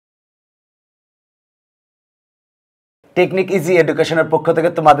Technique easy এডুকেশনের পক্ষ থেকে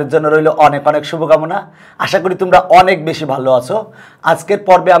তোমাদের জন্য রইল অনেক অনেক শুভকামনা। আশা করি তোমরা অনেক বেশি ভালো আছো। আজকের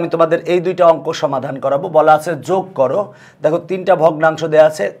পর্বে আমি তোমাদের এই দুইটা অঙ্ক সমাধান করাবো। বলা আছে যোগ করো। দেখো তিনটা ভগ্নাংশ দেওয়া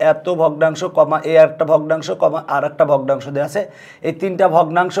আছে, এত ভগ্নাংশ কমা এ একটা ভগ্নাংশ কমা আর একটা ভগ্নাংশ দেওয়া আছে। এই তিনটা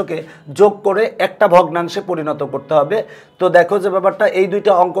ভগ্নাংশকে যোগ করে একটা ভগ্নাংশে পরিণত করতে হবে। তো দেখো যে ব্যাপারটা, এই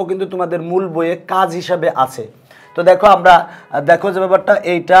দুইটা অঙ্ক কিন্তু তোমাদের মূল বইয়ে কাজ হিসাবে আছে। তো দেখো আমরা দেখো যে ব্যাপারটা,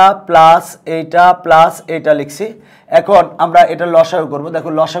 এইটা প্লাস এইটা লিখছি। এখন আমরা এটা লসাগু করব। দেখো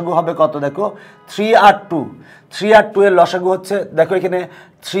লসাগু হবে কত, দেখো 3 আর 2, 3 আর 2 এর লসাগু হচ্ছে, দেখো এখানে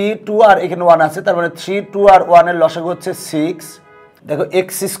 3 2 আর এখানে 1 আছে, তার মানে 3 2 আর 1 এর লসাগু হচ্ছে 6। দেখো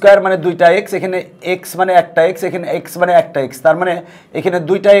এক্স স্কোয়ার মানে দুইটা এক্স, এখানে এক্স মানে একটা এক্স, এখানে এক্স মানে একটা এক্স, তার মানে এখানে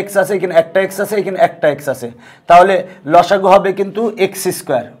দুইটা এক্স আছে, এখানে একটা এক্স আছে, এখানে একটা এক্স আছে, তাহলে লসাগু হবে কিন্তু এক্স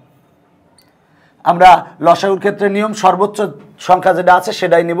স্কোয়ার। আমরা লসাগুর ক্ষেত্রে নিয়ম সর্বোচ্চ সংখ্যা যেটা আছে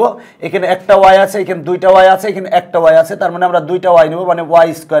সেটাই নিব। এখানে একটা ওয়াই আছে, এখানে দুইটা ওয়াই আছে, এখানে একটা ওয়াই আছে, তার মানে আমরা দুইটা ওয়াই নিব, মানে ওয়াই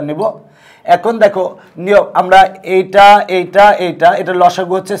স্কোয়ার নিব। এখন দেখো নিয়ম, আমরা এটা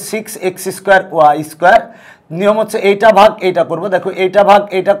লসাগু হচ্ছে 6x স্কোয়ার ওয়াই স্কোয়ার। নিয়ম হচ্ছে এইটা ভাগ এইটা করব। দেখো এইটা ভাগ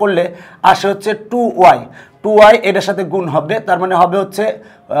এইটা করলে আসে হচ্ছে 2y, এটার সাথে গুণ হবে, তার মানে হবে হচ্ছে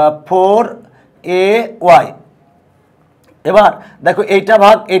 4ay। এবার দেখো এইটা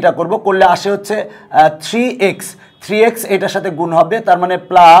ভাগ এইটা করব, করলে আসে হচ্ছে 3x এটার সাথে গুণ হবে, তার মানে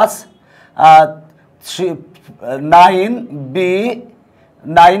প্লাস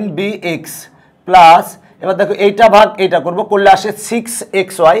 9bx প্লাস, এবার দেখো এইটা ভাগ এইটা করব, করলে আসে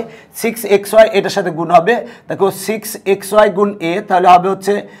 6xy এটার সাথে গুণ হবে। দেখো 6xy গুণ a, তাহলে হবে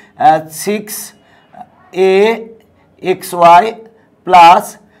হচ্ছে 6axy প্লাস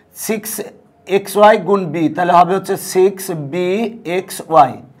 6xy গুণ b, তাহলে হবে হচ্ছে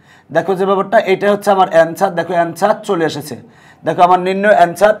 6bxy। দেখো যে ব্যাপারটা, এটা হচ্ছে আমার অ্যান্সার। দেখো অ্যান্সার চলে এসেছে, দেখো আমার নির্ণয়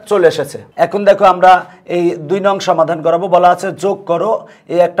অ্যান্সার চলে এসেছে। এখন দেখো আমরা এই 2 নং সমাধান করাবো। বলা আছে যোগ করো,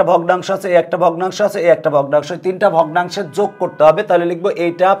 এই একটা ভগ্নাংশ আছে, এই একটা ভগ্নাংশ আছে, এই একটা ভগ্নাংশ, তিনটা ভগ্নাংশের যোগ করতে হবে। তাহলে লিখবো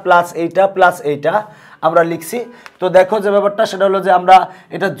এইটা প্লাস এইটা আমরা লিখছি। তো দেখো যে ব্যাপারটা সেটা হলো যে আমরা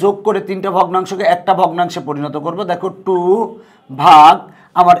এটা যোগ করে তিনটা ভগ্নাংশকে একটা ভগ্নাংশে পরিণত করব। দেখো 2 ভাগ,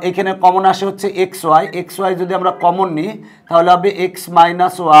 আমার এখানে কমন আসে হচ্ছে xy যদি আমরা কমন নিই তাহলে হবে x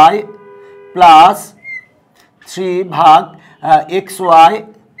মাইনাস ওয়াই প্লাস 3 ভাগ xy।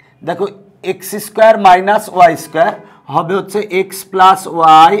 দেখো x square minus Y square হবে হচ্ছে x plus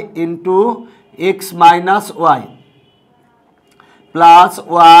Y into x minus Y plus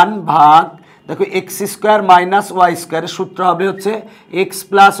 1 ভাগ, দেখো এক্স স্কোয়ার মাইনাস ওয়াই স্কোয়ারের সূত্র হবে হচ্ছে x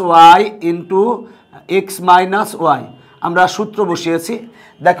plus Y into x minus Y. আমরা সূত্র বসিয়েছি।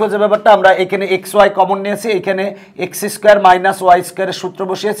 দেখো যে ব্যাপারটা, আমরা এখানে এক্স ওয়াই কমন নিয়েছি, এখানে এক্স স্কোয়ার মাইনাস ওয়াই স্কোয়ারের সূত্র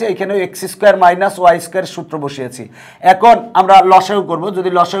বসিয়েছি, এখানেও এক্স স্কোয়ার মাইনাস ওয়াই স্কোয়ারের সূত্র বসিয়েছি। এখন আমরা লসাগু করব। যদি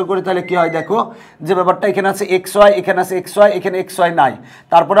লসাগু করি তাহলে কি হয়, দেখো যে ব্যাপারটা, এখানে আছে এক্স ওয়াই, এখানে আছে এক্স ওয়াই, এখানে এক্স ওয়াই নাই,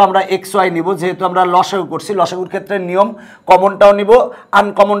 তারপরে আমরা এক্স ওয়াই নিব, যেহেতু আমরা লসাগু করছি। লসাগুর ক্ষেত্রে নিয়ম কমনটাও নিব,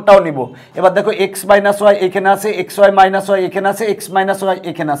 আনকমনটাও নিব। এবার দেখো এক্স মাইনাস ওয়াই এখানে আছে, এক্স ওয়াই মাইনাস ওয়াই এখানে আছে, এক্স মাইনাস ওয়াই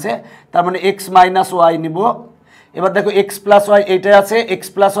এখানে আছে, তার মানে এক্স মাইনাস ওয়াই নিব। এবার দেখো এক্স প্লাস ওয়াই এইটাই আছে, এক্স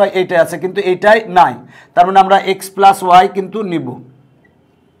প্লাস ওয়াই এইটাই আছে, কিন্তু এইটাই নাই, তার মানে আমরা এক্স প্লাস ওয়াই কিন্তু নিব।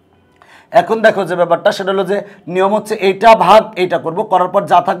 এখন দেখো যে ব্যাপারটা সেটা হলো যে নিয়ম হচ্ছে এইটা ভাগ এইটা করব, করার পর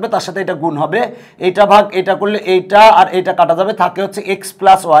যা থাকবে তার সাথে এটা গুণ হবে। এইটা ভাগ এইটা করলে এইটা আর এইটা কাটা যাবে, থাকে হচ্ছে এক্স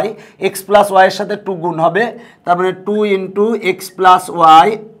প্লাস ওয়াই এর সাথে 2 গুণ হবে, তার মানে 2 ইন্টু এক্স প্লাস ওয়াই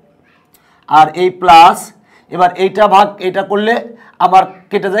আর এই প্লাস। এবার এইটা ভাগ এইটা করলে আমার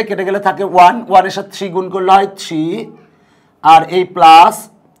কেটে যায়, কেটে গেলে থাকে 1 এর সাথে 3 গুণ করলে হয় 3 আর এই প্লাস।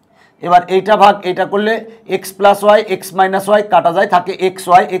 এবার এইটা ভাগ এইটা করলে x plus Y x minus Y কাটা যায়, থাকে এক্স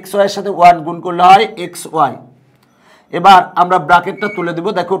ওয়াই এর সাথে 1 গুণ করলে হয় এক্স ওয়াই। এবার আমরা ব্র্যাকেটটা তুলে দেব।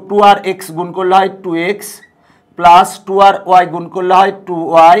 দেখো 2 আর এক্স গুণ করলে হয় 2x প্লাস 2 আর ওয়াই গুণ করলে হয়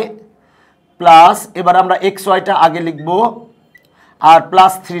 2y প্লাস, এবার আমরা এক্স ওয়াইটা আগে লিখব আর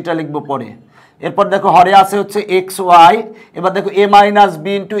প্লাস 3টা লিখব পরে। এরপর দেখো হরে আছে হচ্ছে এক্স ওয়াই। এবার দেখো এ মাইনাস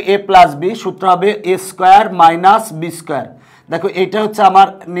বি ইন্টু এ প্লাস বি, সূত্র হবে এ স্কোয়ার মাইনাস বি স্কোয়ার। দেখো এইটা হচ্ছে আমার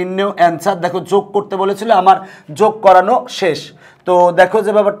নির্ণয় অ্যান্সার। দেখো যোগ করতে বলেছিল, আমার যোগ করানো শেষ। তো দেখো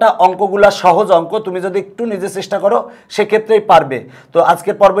যে ব্যাপারটা, অঙ্কগুলা সহজ অঙ্ক, তুমি যদি একটু নিজে চেষ্টা করো সেক্ষেত্রেই পারবে। তো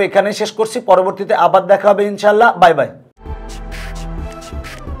আজকের পর্ব এখানেই শেষ করছি, পরবর্তীতে আবার দেখা হবে ইনশাল্লাহ। Bye bye.